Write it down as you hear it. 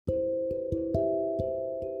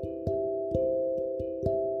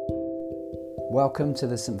Welcome to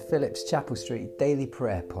the St Philip's Chapel Street Daily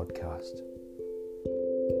Prayer Podcast.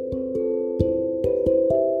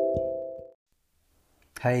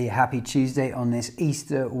 Hey, happy Tuesday on this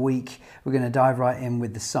Easter week. We're going to dive right in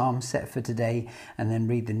with the psalm set for today and then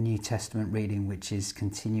read the New Testament reading, which is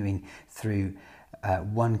continuing through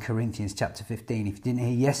 1 Corinthians chapter 15. If you didn't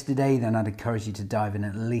hear yesterday, then I'd encourage you to dive in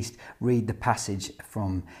and at least read the passage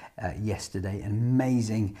from yesterday. An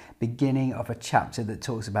amazing beginning of a chapter that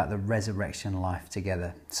talks about the resurrection life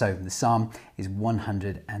together. So the psalm is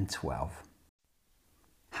 112.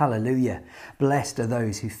 Hallelujah! Blessed are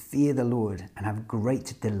those who fear the Lord and have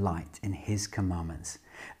great delight in his commandments.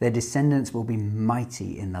 Their descendants will be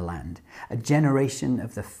mighty in the land, a generation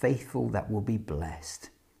of the faithful that will be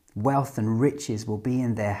blessed. Wealth and riches will be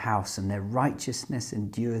in their house, and their righteousness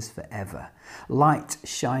endures forever. Light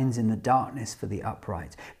shines in the darkness for the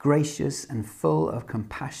upright. Gracious and full of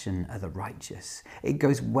compassion are the righteous. It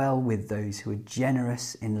goes well with those who are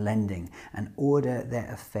generous in lending and order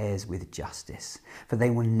their affairs with justice, for they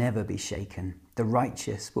will never be shaken. The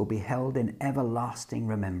righteous will be held in everlasting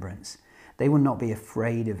remembrance. They will not be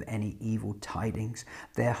afraid of any evil tidings.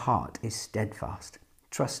 Their heart is steadfast,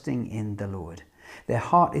 trusting in the Lord. Their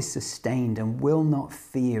heart is sustained and will not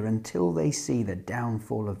fear until they see the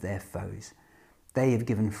downfall of their foes. They have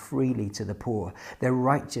given freely to the poor. Their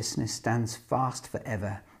righteousness stands fast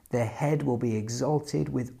forever. Their head will be exalted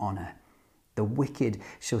with honor. The wicked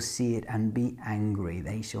shall see it and be angry.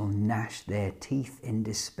 They shall gnash their teeth in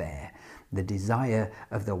despair. The desire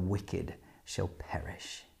of the wicked shall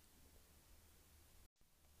perish.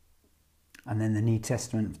 And then the New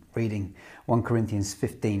Testament reading, 1 Corinthians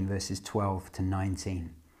 15 verses 12 to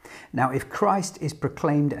 19. Now, if Christ is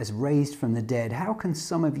proclaimed as raised from the dead, how can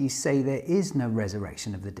some of you say there is no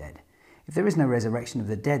resurrection of the dead? If there is no resurrection of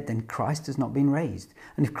the dead, then Christ has not been raised.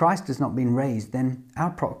 And if Christ has not been raised, then our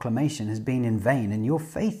proclamation has been in vain, and your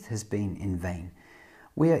faith has been in vain.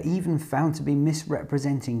 We are even found to be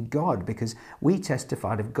misrepresenting God, because we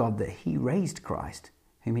testified of God that he raised Christ,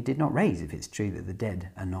 whom he did not raise, if it's true that the dead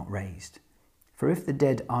are not raised. For if the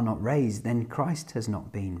dead are not raised, then Christ has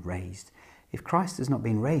not been raised. If Christ has not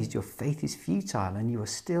been raised, your faith is futile and you are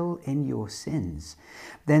still in your sins.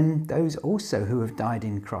 Then those also who have died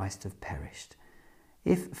in Christ have perished.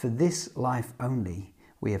 If for this life only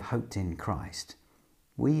we have hoped in Christ,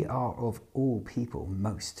 we are of all people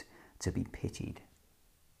most to be pitied.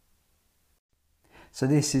 So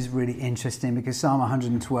this is really interesting because Psalm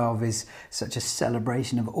 112 is such a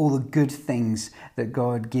celebration of all the good things that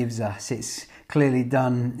God gives us. It's clearly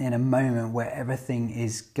done in a moment where everything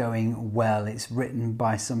is going well. It's written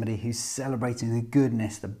by somebody who's celebrating the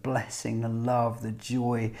goodness, the blessing, the love, the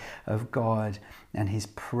joy of God and his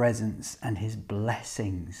presence and his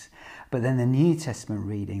blessings. But then the New Testament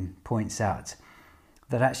reading points out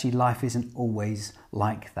that actually life isn't always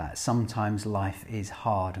like that. Sometimes life is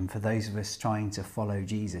hard, and for those of us trying to follow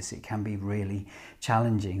Jesus, it can be really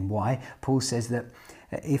challenging. Why? Paul says that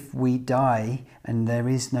if we die and there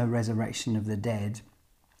is no resurrection of the dead,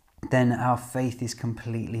 then our faith is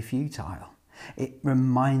completely futile. It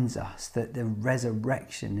reminds us that the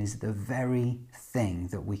resurrection is the very thing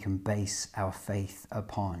that we can base our faith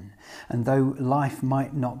upon. And though life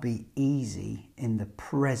might not be easy in the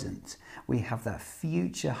present, we have that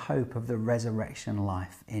future hope of the resurrection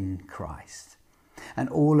life in Christ. And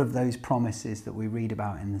all of those promises that we read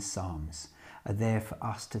about in the Psalms are there for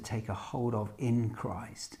us to take a hold of in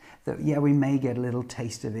Christ. That, we may get a little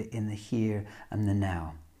taste of it in the here and the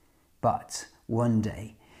now. But one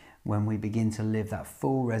day, when we begin to live that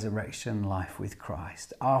full resurrection life with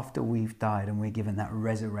Christ, after we've died and we're given that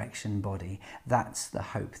resurrection body, that's the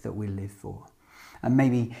hope that we live for. And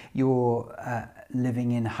maybe you're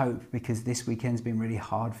living in hope because this weekend's been really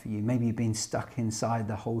hard for you. Maybe you've been stuck inside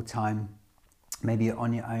the whole time. Maybe you're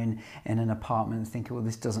on your own in an apartment and thinking, well,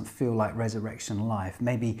 this doesn't feel like resurrection life.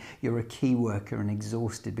 Maybe you're a key worker and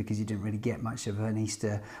exhausted because you didn't really get much of an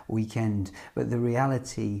Easter weekend. But the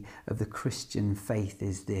reality of the Christian faith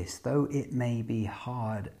is this: though it may be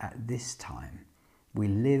hard at this time, we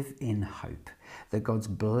live in hope that God's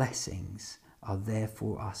blessings are there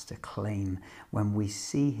for us to claim when we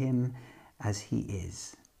see him as he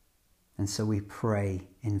is. And so we pray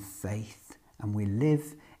in faith and we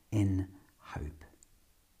live in hope.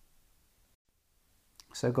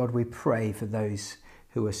 So God, we pray for those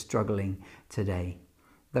who are struggling today,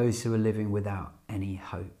 those who are living without any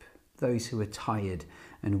hope, those who are tired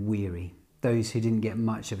and weary, those who didn't get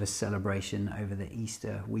much of a celebration over the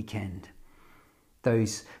Easter weekend,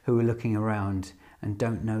 those who are looking around and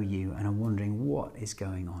don't know you and are wondering what is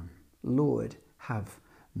going on. Lord, have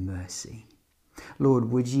mercy.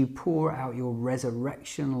 Lord, would you pour out your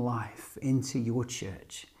resurrection life into your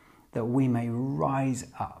church, that we may rise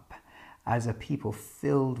up as a people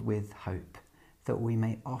filled with hope, that we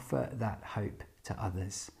may offer that hope to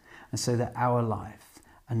others, and so that our lives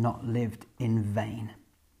are not lived in vain,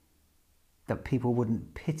 that people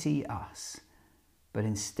wouldn't pity us, but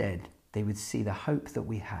instead they would see the hope that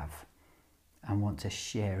we have and want to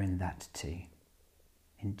share in that too.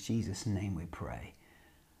 In Jesus' name we pray.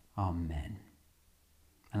 Amen.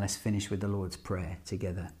 And let's finish with the Lord's Prayer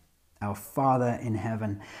together. Our Father in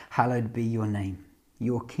heaven, hallowed be your name.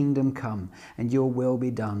 Your kingdom come and your will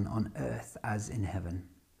be done on earth as in heaven.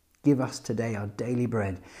 Give us today our daily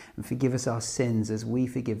bread and forgive us our sins as we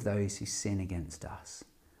forgive those who sin against us.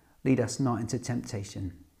 Lead us not into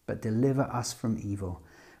temptation, but deliver us from evil.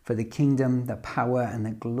 For the kingdom, the power and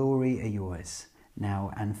the glory are yours,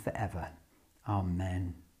 now and forever.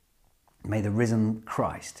 Amen. May the risen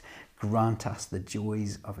Christ grant us the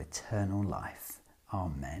joys of eternal life.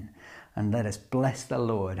 Amen. And let us bless the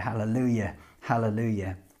Lord. Hallelujah.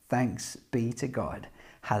 Hallelujah. Thanks be to God.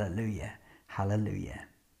 Hallelujah. Hallelujah.